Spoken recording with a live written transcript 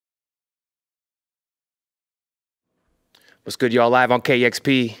What's good, y'all? Live on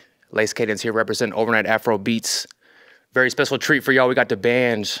KEXP. Lace Cadence here representing Overnight Afro Beats. Very special treat for y'all. We got the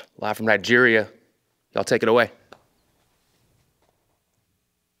bands live from Nigeria. Y'all take it away.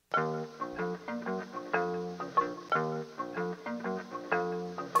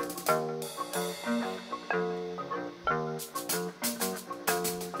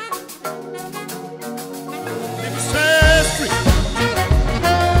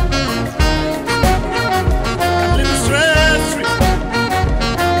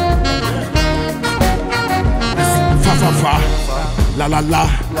 La la la,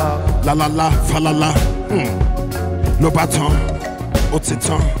 la la la, fa la la. Le bâton, au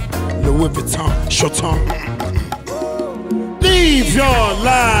titan, Louis Vuitton, Choton. Live your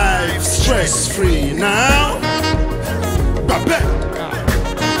life stress-free now. Babette,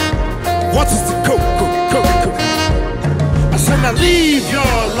 what is the coke? I said now live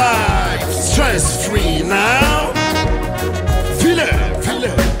your life stress-free now. Feel it, feel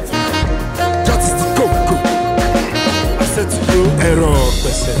it. What is the coke? I said to you, error,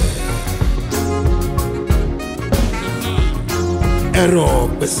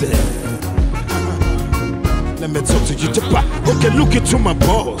 let me talk to you, Japa. Okay, look into my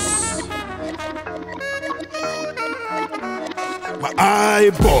boss, my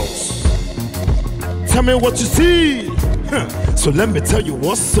eyeballs. Tell me what you see. So let me tell you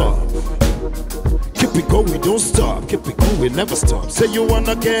what's up. Keep it going, don't stop. Keep it going, never stop. Say you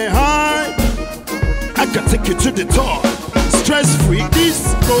wanna get high, I can take you to the top. Stress-free,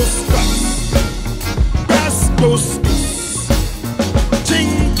 this goes fast. Fast goes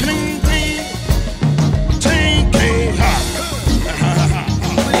ting, cling, ting, ting, ting, ha.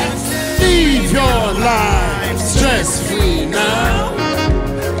 Live your life stress-free now.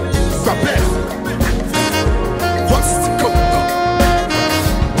 Babette, what's the coke?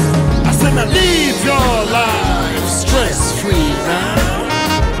 I said now live your life stress-free now.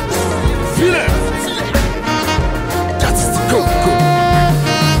 Feel it. Go, go.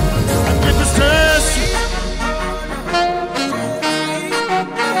 I never stress you.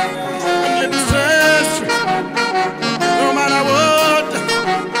 I never stress you. No matter what.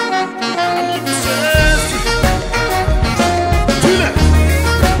 I never stress you. Feel it.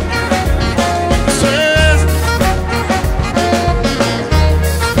 Stress.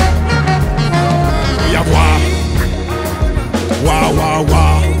 Yeah, wow.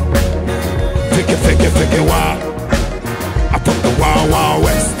 Wow. Fake it, wow. I'm from the Wild Wild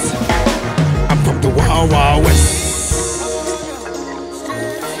West. I'm from the Wild Wild West.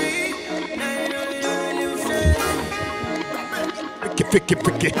 Pick it.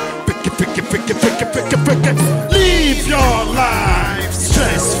 Live your life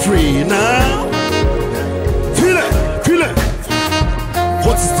stress-free now. Feel it.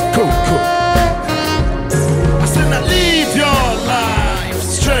 What is the coke? I said now live your life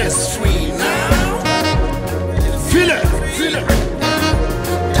stress-free now. Feel it.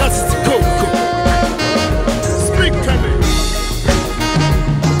 That's the coke. Speak to me.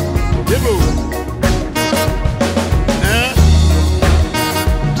 Demo.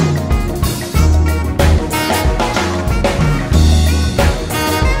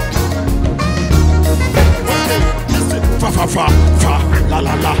 Okay, listen. Fa, la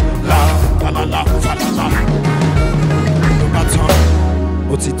la la, fa la la. Le bâton,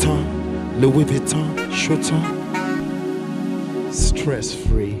 au titan, Louis Vuitton, Choton.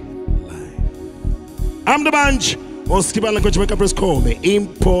 Stress-free life. I'm the bunch. On skip and language make press call me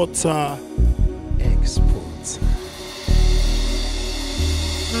importer, export.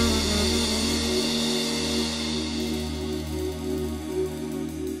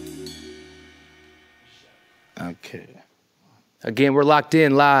 Okay. Again, we're locked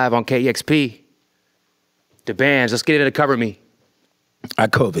in live on KEXP. The bands, let's get it to cover me. I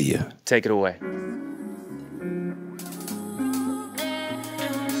cover you. Take it away.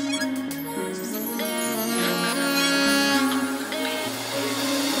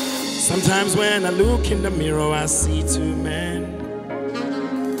 Sometimes when I look in the mirror, I see two men.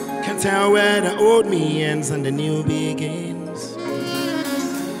 Can't tell where the old me ends and the new begins.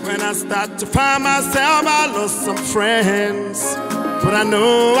 When I start to find myself, I lost some friends. But I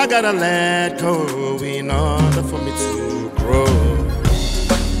know I gotta let go in order for me to grow.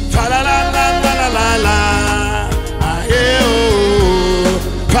 Fa la la la la la la la, ah yeah oh.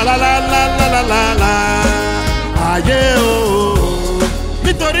 Fa la la la la la la la, ah yeah oh.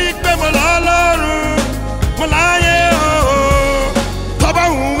 Nítorí pé mo lọ́lọ́run, mo láyé o, tọ́ba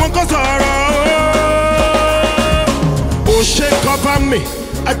òun wọn kò sọ̀rọ̀ o. O ṣe cover me,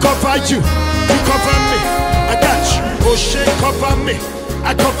 I cover you, you cover me, I got you. O ṣe cover me,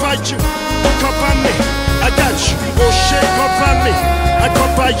 I cover you, you cover me, I got you. Oh shit, cover me. I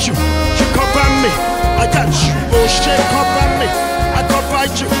cover you. You cover me. I got you. Oh shit, cover me. I cover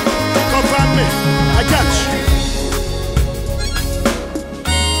you. You cover me. I got you.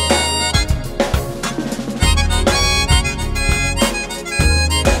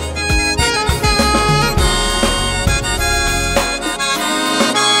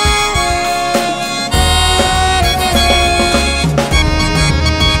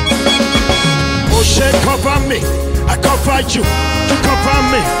 Cover me, I cover you, you cover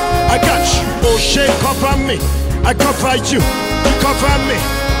me, I got you. Oh shit, cover me, I cover you, you cover me,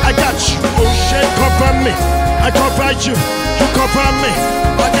 I got you. Oh shit, cover me, I cover you, you cover me,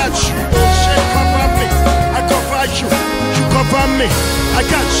 I got you. Oh shit, cover me, I cover you, you cover me, I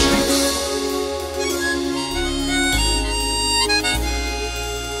got you.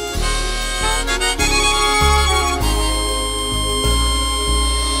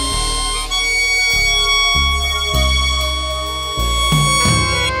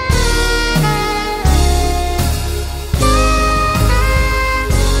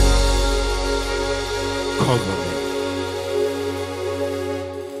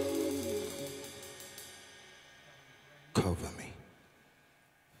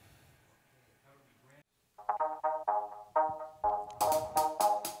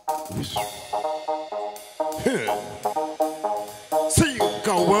 So you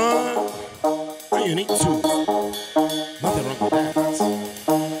go on when you need to. Nothing wrong with that.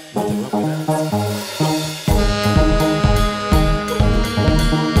 Nothing wrong with that.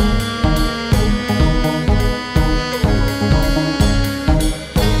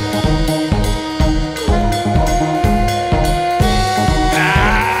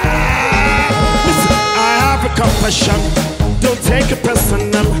 Listen, I have a confession. Don't take it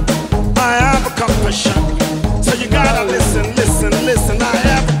personal. I have a confession. So you gotta listen, listen, listen. I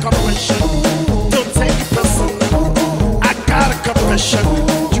have a confession. Don't take it personal. I got a confession.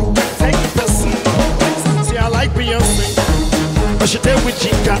 You can take it personal. See, I like Beyonce, but she did with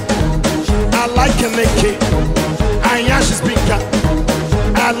Chica. I like Kaneke, I am she speaker.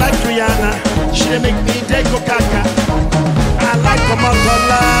 I like Rihanna, she didn't make me go gaga. I like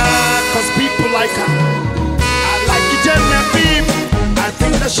Kamala, cause people like her. I like Genevieve, I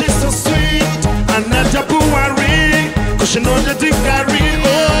think that she's so sweet. And Adebowale, cause she know the thing I read.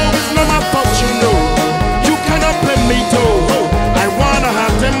 Oh, it's not my fault, you know. You cannot play me though. I wanna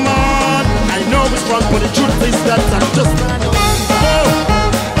have them on. I know it's wrong, but the truth is that I'm just an oh,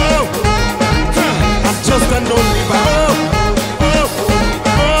 oh, I'm just an no-leaver. Oh, oh,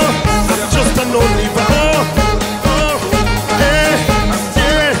 oh, I'm just an no-leaver. Oh, oh, yeah,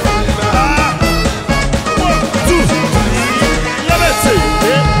 yeah, 1, 2, 3, let me see,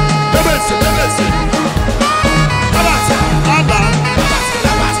 yeah, let me see, let me see.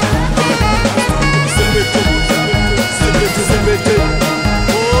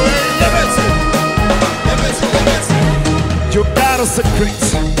 You got a secret,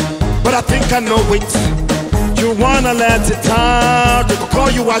 but I think I know it. You wanna let it out, they will call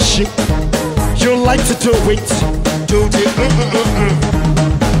you a shit. You like to do it, do the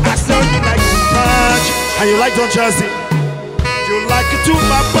I saw you like to punch, and you like Don Jazzy. You like it to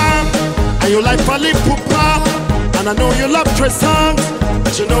Baba, and you like Fali Pupa. And I know you love Trey songs,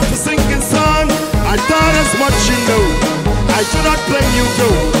 but you know for singing song. I thought as much you know. I do not blame you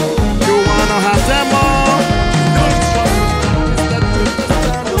though. You wanna have them all. You know it's wrong. It's that good.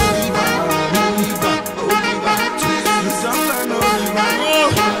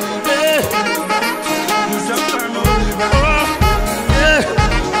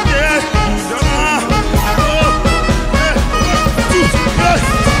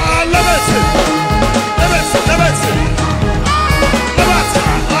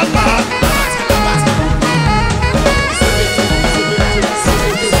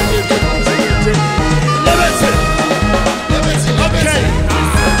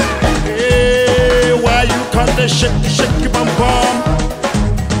 Shake your bum bum.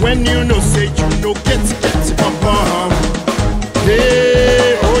 When you know, say you know, get your bum bum.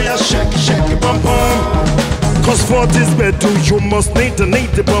 Hey, oh yeah, shake your bum bum. Cause for this bed, you must need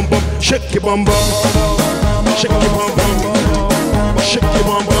the bum bum. Shake your bum bum. Shake your bum bum. Shake your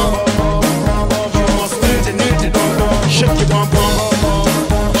bum bum. You must need the bum bum. Shake your bum bum.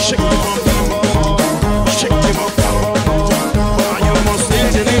 Shake your bum bum. Shake your bum bum. You must need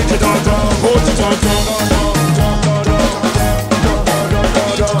the bum bum. Hold it on.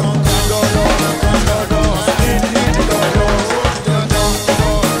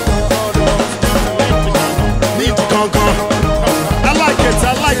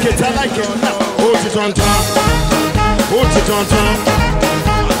 I like it. Hold it on top. Hold it on top.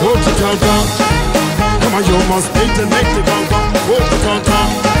 Hold it on top. Come on, You must intimate the gun. Hold it on top.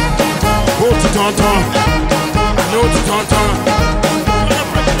 Hold it on top. Hold it on top.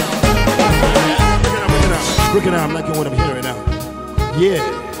 Break it out. I'm liking what I'm hearing now. Yeah.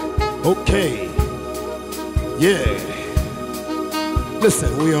 Okay. Yeah. Listen,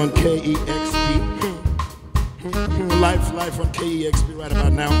 we on KEXP. Live on KEXP right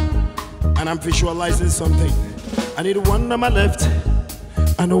about now. And I'm visualizing something. I need one on my left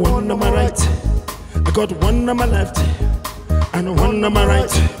and one on my right. I got one on my left and one on my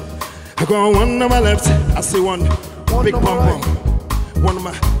right. I got one on my left. I see one big bum bum. One on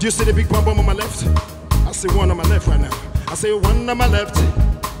my. Do you see the big bum bum on my left? I see one on my left right now. I see one on my left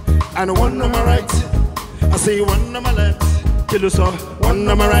and one on my right. I see one on my left. Kill us all. One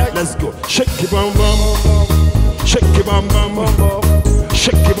on my right. Let's go. Shake it bum bum. Shake it bum bum.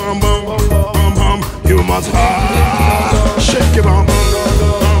 Shake it bum bum. Bum bum. You must have. Shake it bum bum.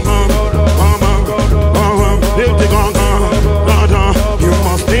 Bum bum. Bum bum. Bum bum. Hit the gong gong. You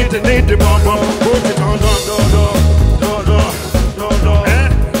must need the bum bum. Put it on.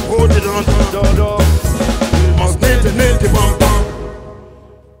 Hold it on. You must need the bum bum.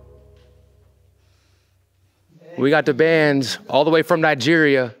 We got the bands all the way from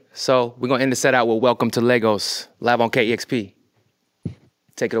Nigeria, so we're gonna end the set out with Welcome to Lagos, live on KEXP.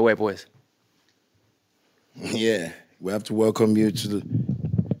 Take it away, boys. Yeah, we have to welcome you to the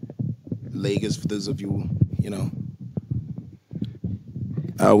Lagos, for those of you, you know.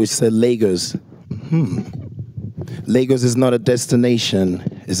 I always said Lagos. Lagos is not a destination,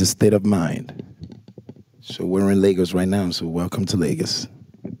 it's a state of mind. So we're in Lagos right now, so welcome to Lagos.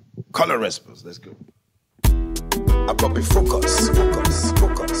 Color response, let's go. I probably focus.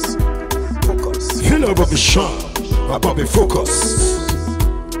 Feel about the shot. I probably focus.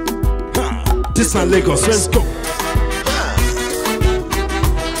 This is Lagos, let's go.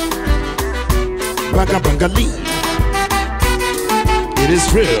 Bangali. It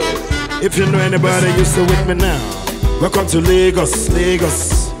is real. If you know anybody, you stay with me now. Welcome to Lagos,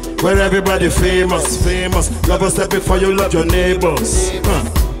 where everybody famous. Love us before you love your neighbors.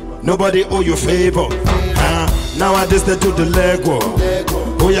 Nobody owe you favor. Nowadays they do the leg walk.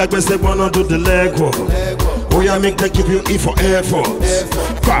 Oh yeah, guess they wanna do the leg walk. Oh yeah, make them give you E for effort.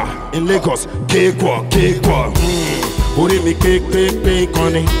 In Lagos, cake walk. Oh they me cake,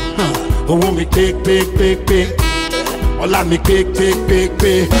 honey. Oh me cake. Ola me cake.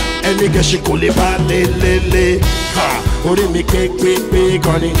 Any girl she call it le. Oh they me cake,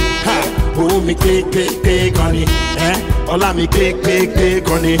 honey. Oh me cake, honey. Ola me cake,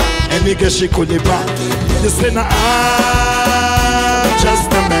 honey. Any girl she call it back. You say now I'm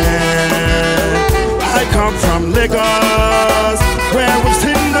just a man. I come from Lagos, where we've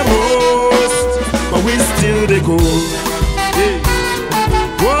seen the most, but we still they go. Yeah.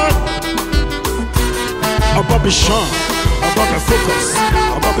 What? Above the shine, above the focus,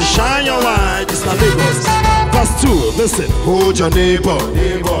 above the shine your light. It's not Lagos. Verse 2, listen. Hold your neighbor.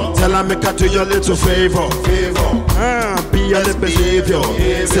 Tell her make her do your little favor. Be a little behavior.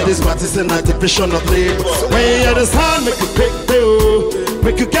 Say this party's an anticipation of labor. When you hear the sound, make you quick bill.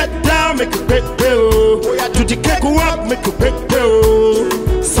 Make you get down, make you quick bill. Do the cake walk, make you quick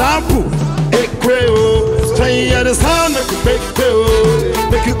bill. Sample, egg grill. When you hear the sound, make you quick bill.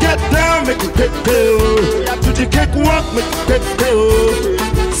 Make you get down, make you quick bill. Do the cake walk, make you quick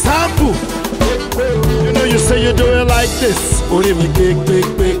bill. Sample. You know you say you do it like this. Oh, me cake.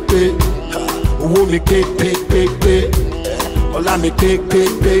 Oh, me cake. Ola me cake.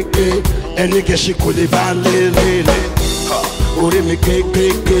 Any girl she could live on le. Oh, me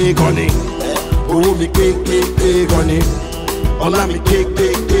cake, honey. Oh, me cake, honey. Ola me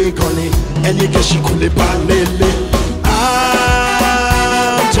cake, honey. Any girl she could live on le.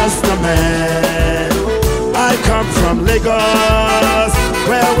 I'm just a man. I come from Lagos,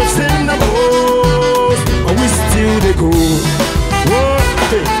 where we've seen the most, but we still they go. Whoa,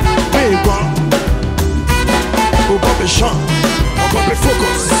 hey, one. Oh, Bobby Sean, oh, Bobby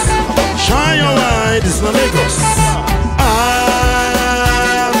Focus. Shine your light, it's not Lagos.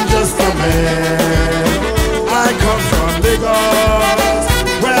 I'm just a man. I come from Lagos,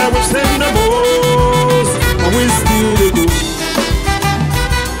 where we've seen the most, but we still they go.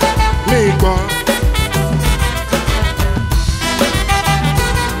 Lagos.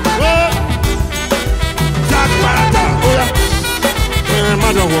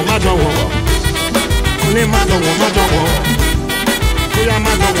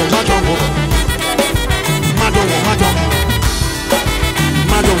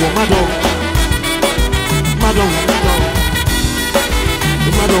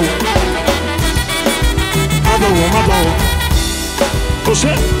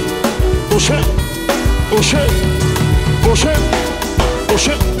 Oh shit, oh shit, oh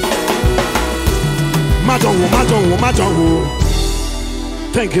shit. Madongo.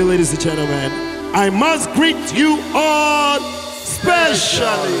 Thank you, ladies and gentlemen. I must greet you all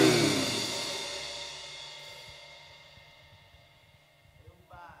specially.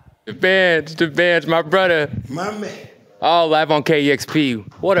 The bands, my brother. My man. Oh, live on KEXP.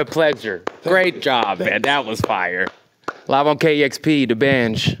 What a pleasure. Great job, man. That was fire. Live on KEXP, the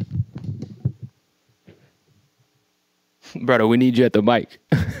bench. Brother, we need you at the mic.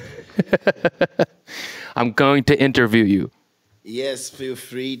 I'm going to interview you. Yes, feel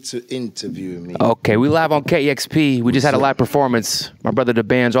free to interview me. Okay, we live on KEXP. We just had a live performance. My brother, the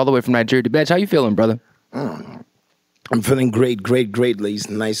band's all the way from Nigeria. The bench, how you feeling, brother? I'm feeling great, Ladies.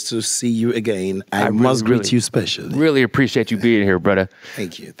 Nice to see you again. I must greet you specially. Really appreciate you being here, brother.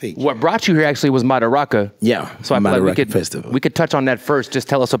 Thank you. What brought you here actually was Madaraka. Yeah, so I feel like Festival. We could touch on that first. Just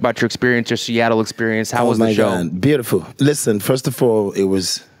tell us about your experience, your Seattle experience. How was the show? God. Beautiful. Listen, first of all, it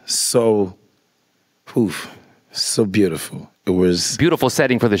was so beautiful. It was beautiful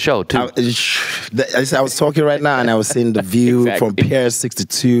setting for the show too. I was talking right now, and I was seeing the view from Pier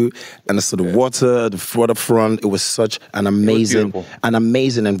 62, and I saw the water, the waterfront. It was such an amazing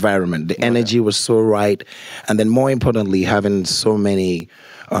environment. The energy was so right, and then more importantly, having so many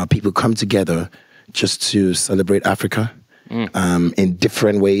people come together just to celebrate Africa. In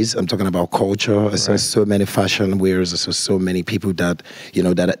different ways. I'm talking about culture. I saw so many fashion wears. I saw so many people that,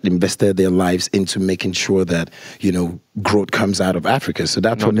 that invested their lives into making sure that, growth comes out of Africa. So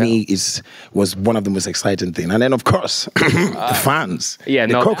that for me was one of the most exciting things. And then of course, the fans. Yeah,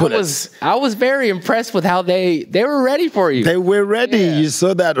 I was very impressed with how they were ready for you. They were ready. Yeah. You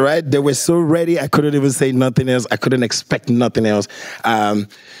saw that, right? They were so ready. I couldn't even say nothing else. I couldn't expect nothing else.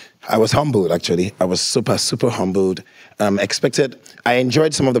 I was humbled, actually. I was super humbled. I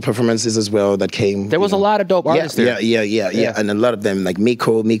enjoyed some of the performances as well that came. There was a lot of dope artists there. Yeah. And a lot of them, like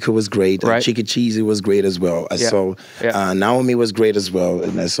Miko was great. Right. Chiki Cheesy was great as well. I saw Naomi was great as well.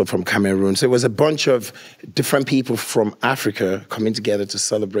 And I saw from Cameroon. So it was a bunch of different people from Africa coming together to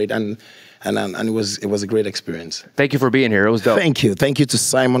celebrate. And it was a great experience. Thank you for being here. It was dope. Thank you to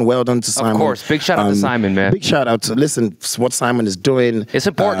Simon. Well done to Simon. Of course, big shout out to Simon, man. Big shout out to what Simon is doing. It's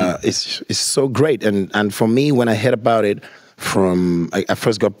important. It's so great, and for me, when I heard about it, I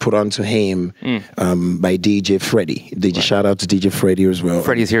first got put on to him by DJ Freddie. Shout out to DJ Freddie as well.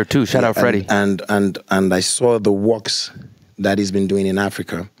 Freddie's here too. Shout out Freddie. And I saw the works that he's been doing in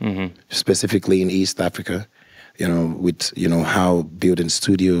Africa, specifically in East Africa. With how building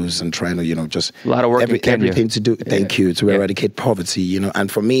studios and trying to just a lot of work everything to do. Thank you to eradicate poverty.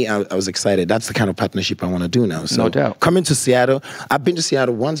 And for me, I was excited. That's the kind of partnership I want to do now. So no doubt. Coming to Seattle, I've been to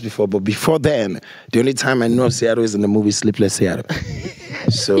Seattle once before, but before then, the only time I know of Seattle is in the movie Sleepless Seattle.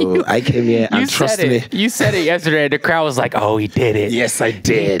 So I came here and trust me. You said it yesterday. The crowd was like, "Oh, he did it." Yes, I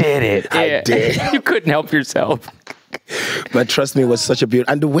did. He did it. I did. You couldn't help yourself. But trust me, it was such a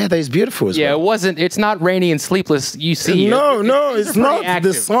beautiful, and the weather is beautiful as well. It's not rainy and sleepless. You see No, it's not.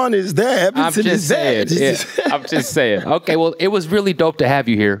 Active. The sun is there. Everything is there. I'm just saying. Okay, well, it was really dope to have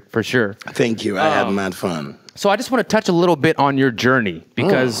you here, for sure. Thank you. I had mad fun. So I just want to touch a little bit on your journey,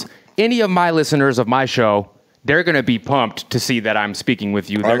 because any of my listeners of my show, they're going to be pumped to see that I'm speaking with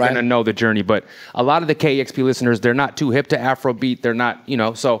you. They're going to know the journey. But a lot of the KEXP listeners, they're not too hip to Afrobeat. They're not,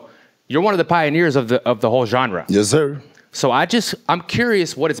 so... You're one of the pioneers of the whole genre. Yes, sir. So I'm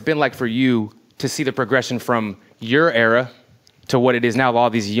curious what it's been like for you to see the progression from your era to what it is now. All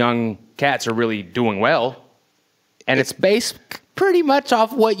these young cats are really doing well. And it's based pretty much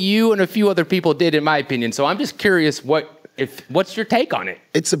off what you and a few other people did, in my opinion. So I'm just curious, what's your take on it?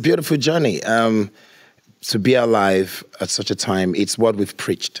 It's a beautiful journey. To be alive at such a time, it's what we've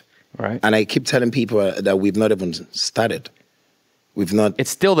preached. Right. And I keep telling people that we've not even started. It's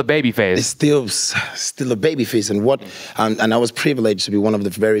still the baby phase. It's still a baby phase, and I was privileged to be one of the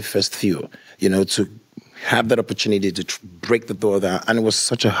very first few, to have that opportunity to break the door there. And it was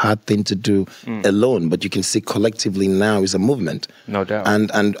such a hard thing to do alone, but you can see collectively now is a movement. No doubt.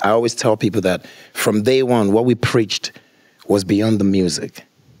 And I always tell people that from day one, what we preached was beyond the music.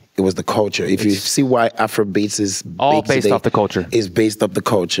 It was the culture. If you see why Afrobeats is all based off the culture. It's based off the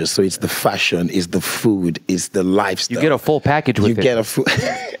culture. So it's the fashion, it's the food, it's the lifestyle. You get a full package with it. You get a full...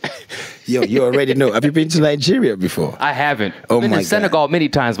 Yo, you already know. Have you been to Nigeria before? I haven't. Oh I've been my to Senegal many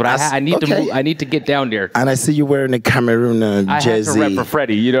times, but I need to move, I need to get down there. And I see you wearing a Cameroon jersey. I have to rep for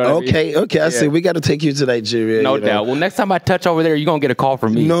Freddie, you know what I mean? Okay. I see. We got to take you to Nigeria. No doubt. Well, next time I touch over there, you're going to get a call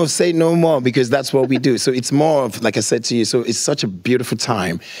from me. No, say no more, because that's what we do. So it's more of, like I said to you, so it's such a beautiful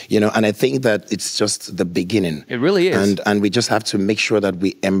time, and I think that it's just the beginning. It really is. And we just have to make sure that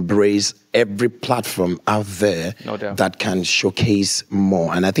we embrace every platform out there that can showcase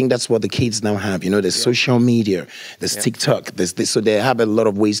more. And I think that's what the kids now have. There's social media, there's TikTok, there's this. So they have a lot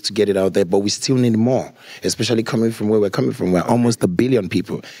of ways to get it out there, but we still need more, especially coming from where we're coming from. We're almost 1 billion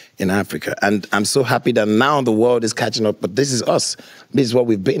people in Africa. And I'm so happy that now the world is catching up, but this is us. This is what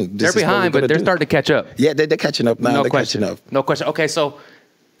we've been. They're behind, but they're starting to catch up. Yeah, they're catching up now. No question. No question. Okay, so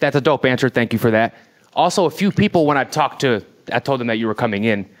that's a dope answer. Thank you for that. Also, a few people, when I told them that you were coming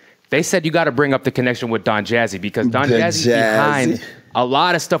in, they said you got to bring up the connection with Don Jazzy, because Don Jazzy's behind a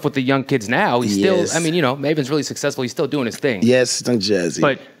lot of stuff with the young kids now. He's still, Maven's really successful. He's still doing his thing. Yes, Don Jazzy.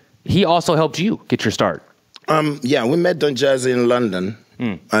 But he also helped you get your start. We met Don Jazzy in London,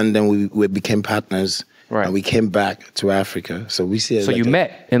 and then we became partners. Right. And we came back to Africa. So we see. So you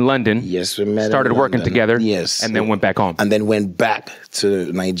met in London. Yes, we met. Started working together. Yes. And then went back home. And then went back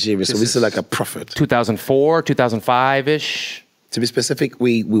to Nigeria. So we see like a prophet. 2004, 2005-ish. To be specific,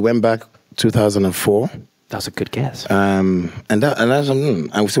 we went back 2004. That's a good guess. And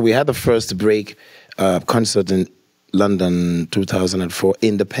so we had the first break concert in London 2004,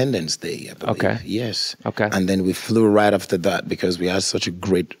 Independence Day, I believe. Okay. Yes. Okay. And then we flew right after that because we had such a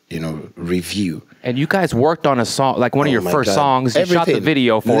great, review. And you guys worked on a song, like one of your first songs. You shot the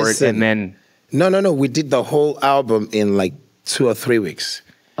video for it, and then... No. We did the whole album in like 2 or 3 weeks.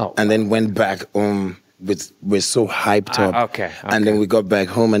 Oh. And then went back we're so hyped up. Okay. And then we got back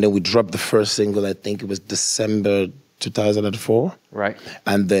home, and then we dropped the first single, I think it was December 2004. Right.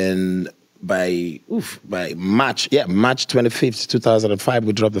 And then... By March 25th, 2005,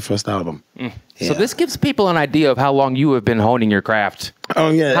 we dropped the first album. Yeah. So this gives people an idea of how long you have been honing your craft. Oh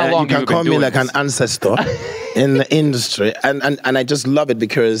yeah, how long you can call me like an ancestor in the industry, and I just love it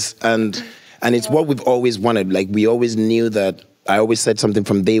because and it's what we've always wanted. Like we always knew that. I always said something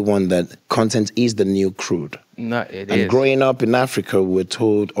from day one that content is the new crude. No, it is. And growing up in Africa, we were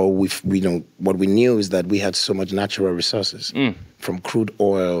told, or what we knew is that we had so much natural resources, from crude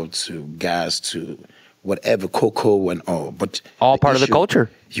oil to gas to whatever, cocoa and all. But all part of the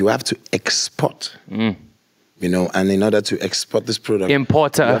culture. You have to export. And in order to export this product,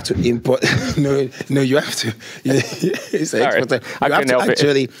 importer. You have to import. no, you have to. It's exporter.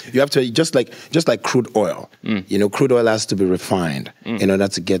 You have to just like crude oil. Crude oil has to be refined in order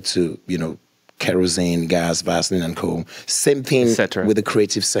to get to kerosene, gas, Vaseline, and coal. Same thing with the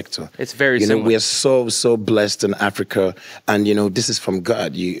creative sector. It's very similar. We are so blessed in Africa, and this is from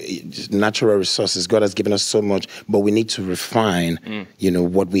God. Natural resources. God has given us so much, but we need to refine,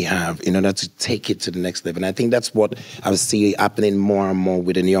 what we have in order to take it to the next level. And I think that's what I see happening more and more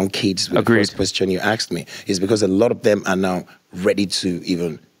with the young kids. With the first question you asked me is because a lot of them are now ready to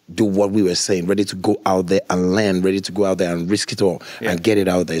even do what we were saying, ready to go out there and learn, ready to go out there and risk it all and get it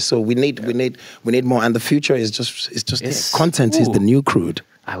out there. So we need more, and the future is just content is the new crude.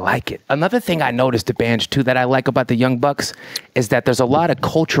 I like it. Another thing I noticed at bands too that I like about the Young Bucks is that there's a lot of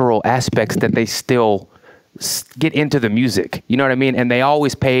cultural aspects that they still get into the music. You know what I mean? And they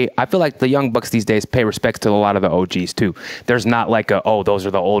always pay. I feel like the Young Bucks these days pay respects to a lot of the OGs too. There's not like those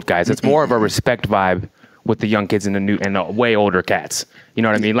are the old guys. It's more of a respect vibe with the young kids and the way older cats. You know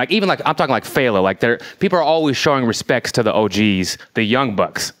what I mean? Like, even like, I'm talking like Fela, like people are always showing respects to the OGs, the Young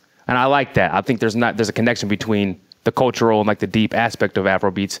Bucks. And I like that. I think there's a connection between the cultural and like the deep aspect of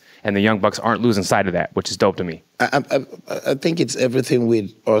Afrobeats, and the Young Bucks aren't losing sight of that, which is dope to me. I think it's everything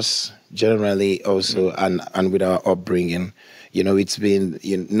with us generally also, and with our upbringing. It's been,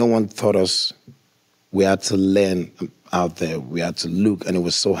 no one taught us we had to learn out there. We had to look, and it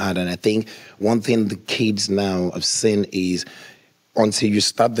was so hard. And I think one thing the kids now have seen is until you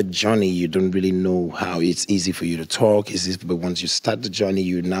start the journey, you don't really know how. It's easy for you to talk, but once you start the journey,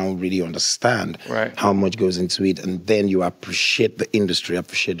 you now really understand how much goes into it, and then you appreciate the industry,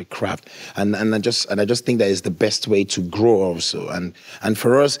 appreciate the craft, and I just think that is the best way to grow also. And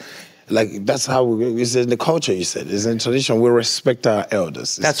for us, like, that's how it's in the culture. You said it's in tradition. We respect our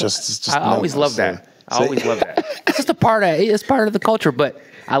elders. I always love that. I always love that. It's just it's part of the culture, but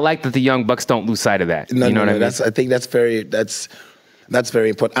I like that the Young Bucks don't lose sight of that. I think that's very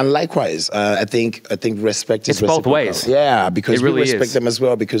important. And likewise, I think respect is both ways. Yeah, because really we respect them as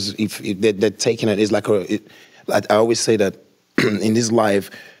well. Because if they're taking it, it's like I always say that in this life,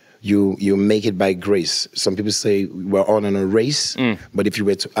 you make it by grace. Some people say we're all in a race, but if you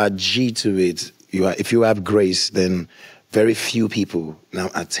were to add G to it, if you have grace, then very few people now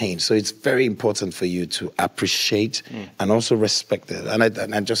attain. So it's very important for you to appreciate and also respect it.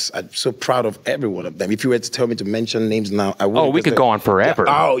 And I'm so proud of every one of them. If you were to tell me to mention names now, I would. Oh, we could go on forever.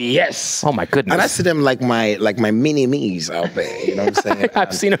 Oh, yes. Oh, my goodness. And I see them like my mini-me's out there. You know what I'm saying?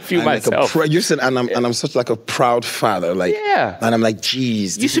 I've seen a few myself. And I'm such like a proud father. Like, and I'm like,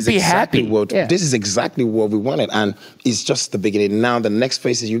 geez. You should be happy. This is exactly what we wanted. And it's just the beginning. Now, the next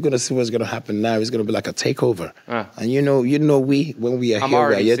phase is you're going to see what's going to happen now. It's going to be like a takeover. And when we are I'm here,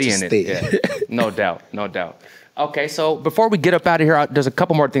 already we're here to seeing stay. it. Yeah. No doubt. No doubt. Okay, so before we get up out of here, there's a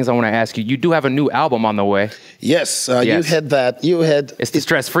couple more things I want to ask you. You do have a new album on the way. Yes, you had that. It's the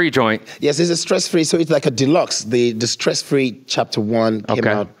stress-free joint. Yes, it's a stress-free. So it's like a deluxe. The stress-free chapter 1 came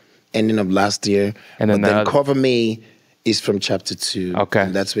out ending of last year. And then Cover Me is from chapter 2. Okay.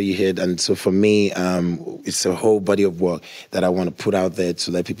 And that's where you hit. And so for me, it's a whole body of work that I want to put out there to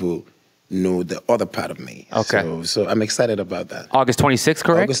let people know the other part of me. Okay. So I'm excited about that. August 26th,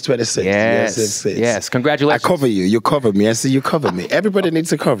 correct? August 26th. Yes. Congratulations. I cover you. You cover me. I see you cover me. Everybody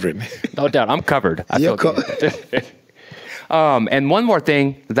needs a covering. No doubt. I'm covered. You're covered. And one more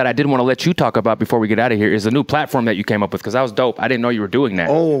thing that I did want to let you talk about before we get out of here is a new platform that you came up with, because that was dope. I didn't know you were doing that.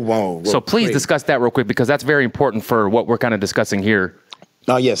 Oh, wow. So please discuss that real quick, because that's very important for what we're kind of discussing here.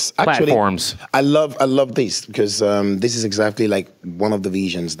 Oh, yes. Actually, platforms. I love this because this is exactly like one of the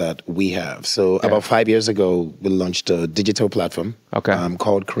visions that we have. So about 5 years ago, we launched a digital platform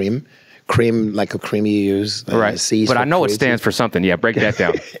called Cream. Cream, like a cream you use. Right. But I know creative. It stands for something. Yeah, break that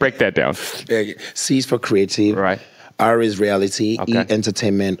down. Break that down. C is for creative. Right. R is reality. E,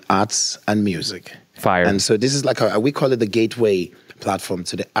 entertainment, arts, and music. Fire. And so this is like we call it the gateway platform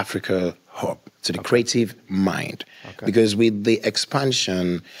to the Africa hub, to the creative mind. Because with the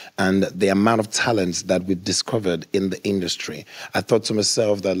expansion and the amount of talents that we've discovered in the industry, I thought to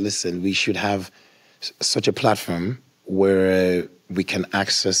myself that, listen, we should have such a platform where we can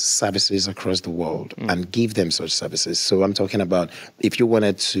access services across the world and give them such services. So I'm talking about if you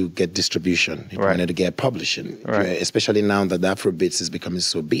wanted to get distribution, if you wanted to get publishing, especially now that the Afrobeats is becoming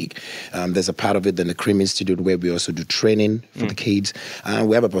so big. There's a part of it in the Cream Institute where we also do training for the kids.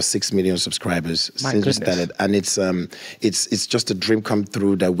 We have about 6 million subscribers since we started. And it's just a dream come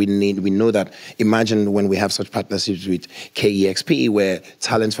true that we need. We know that, imagine when we have such partnerships with KEXP where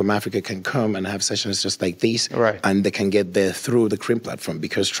talents from Africa can come and have sessions just like these. And they can get there through the Cream platform,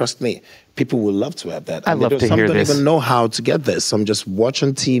 because trust me, people will love to have that. I love to hear this. Some don't even know how to get there. Some just watch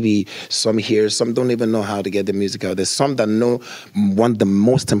on TV. Some hear. Some don't even know how to get the music out there. Some that want the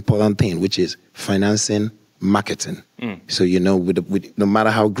most important thing, which is financing, marketing. So with no matter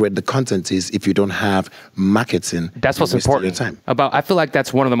how great the content is, if you don't have marketing, that's what's important. Your time. I feel like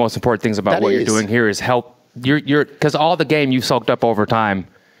that's one of the most important things about what you're doing here is help. Because all the game you've soaked up over time.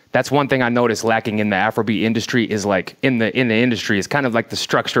 That's one thing I noticed lacking in the Afrobeat industry is like in the industry is kind of like the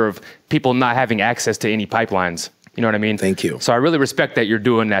structure of people not having access to any pipelines. You know what I mean? Thank you. So I really respect that you're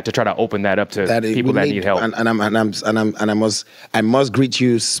doing that to try to open that up to people that need help. And I must greet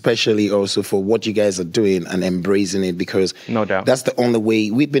you specially also for what you guys are doing and embracing it, because no doubt that's the only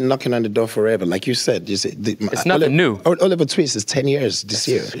way. We've been knocking on the door forever, like you said. It's nothing new. Oliver Twist is 10 years this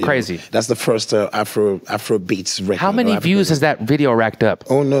year. Crazy. That's the first Afro beats record. How many views has that video racked up?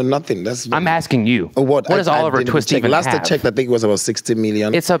 Oh no, nothing. I'm asking you. What does Oliver Twist even have? Last I checked, I think it was about 60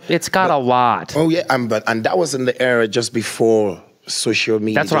 million. It's got a lot. Oh yeah, and that was in the era just before social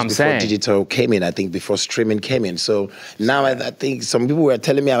media. That's what I'm saying. Digital came in, I think, before streaming came in. So now I think some people were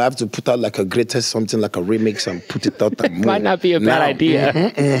telling me I have to put out like a greatest something, like a remix, and put it out. It might not be a bad idea.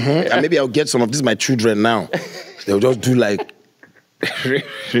 And maybe I'll get some of this, my children now. They'll just do like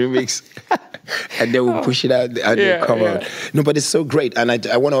remix. And they will push it out and they'll come out. No, but it's so great. And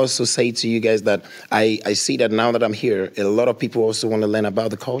I want to also say to you guys that I see that now that I'm here, a lot of people also want to learn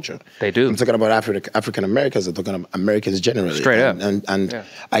about the culture. They do. I'm talking about African Americans. I'm talking about Americans generally. Straight up. And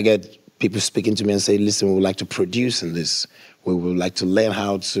I get people speaking to me and say, listen, we would like to produce in this. We would like to learn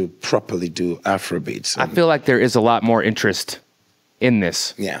how to properly do Afrobeats. I feel like there is a lot more interest in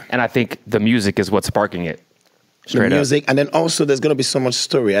this. Yeah. And I think the music is what's sparking it. The music, and then also there's going to be so much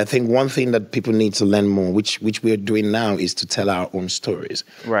story. I think one thing that people need to learn more, which we're doing now, is to tell our own stories.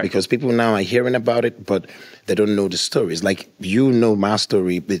 Right. Because people now are hearing about it, but they don't know the stories. Like, you know my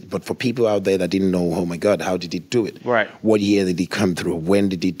story, but for people out there that didn't know, oh my God, how did he do it? Right. What year did he come through? When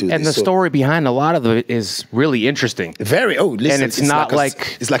did he do it? And the story behind a lot of it is really interesting. Very. Oh, listen. And it's not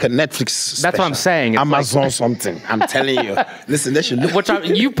like it's like a Netflix special. That's what I'm saying. It's Amazon something. I'm telling you. Listen, they should look.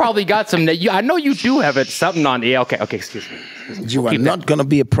 You probably got some. I know you do have something on Yeah, okay, excuse me. You are not going to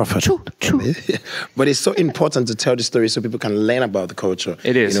be a prophet. True. But it's so important to tell the story so people can learn about the culture.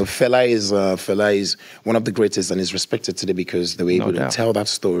 It is. You know, Fela is one of the greatest and is respected today because they were able to tell that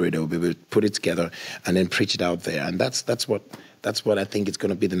story. They will be able to put it together and then preach it out there. And that's what I think is going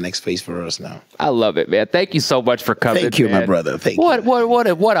to be the next phase for us now. I love it, man. Thank you so much for coming. Thank you, man. my brother. Thank you. What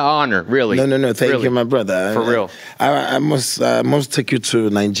an honor, really. No. Thank you, my brother. For real. I must take you to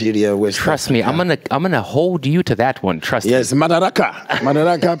Nigeria, West Trust Africa. me, I'm gonna hold you to that one. Trust me. Yes,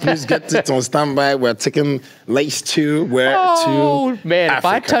 Madaraka, please get it on standby. We're taking Lace 2. Oh, man, if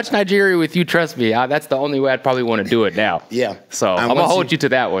I touch Nigeria with you, trust me, that's the only way I'd probably want to do it now. Yeah. So I'm gonna hold you to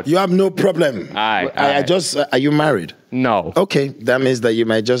that one. You have no problem. All right. Are you married? No. Okay, that means that you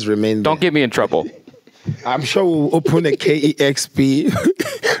might just remain there. Don't get me in trouble. I'm sure we'll open a KEXP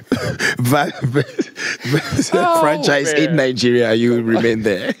franchise in Nigeria. You remain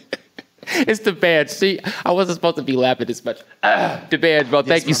there. It's the band. See, I wasn't supposed to be laughing this much. The band, bro.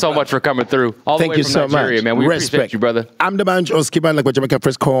 Thank you so much for coming through. Thank you so much, man. We appreciate you, brother. I'm the man, Joe Skiba, like my Jamaican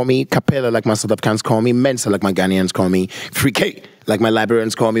friends call me. Capella, like my South Africans call me. Mensa, like my Ghanaians call me. 3K, like my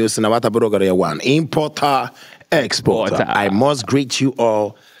Liberians call me. Usinawata Borogare one. Importer, exporter. I must greet you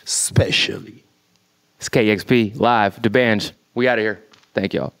all specially. It's KEXP live. The band. We out of here.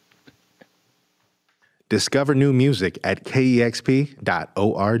 Thank y'all. Discover new music at KEXP.org.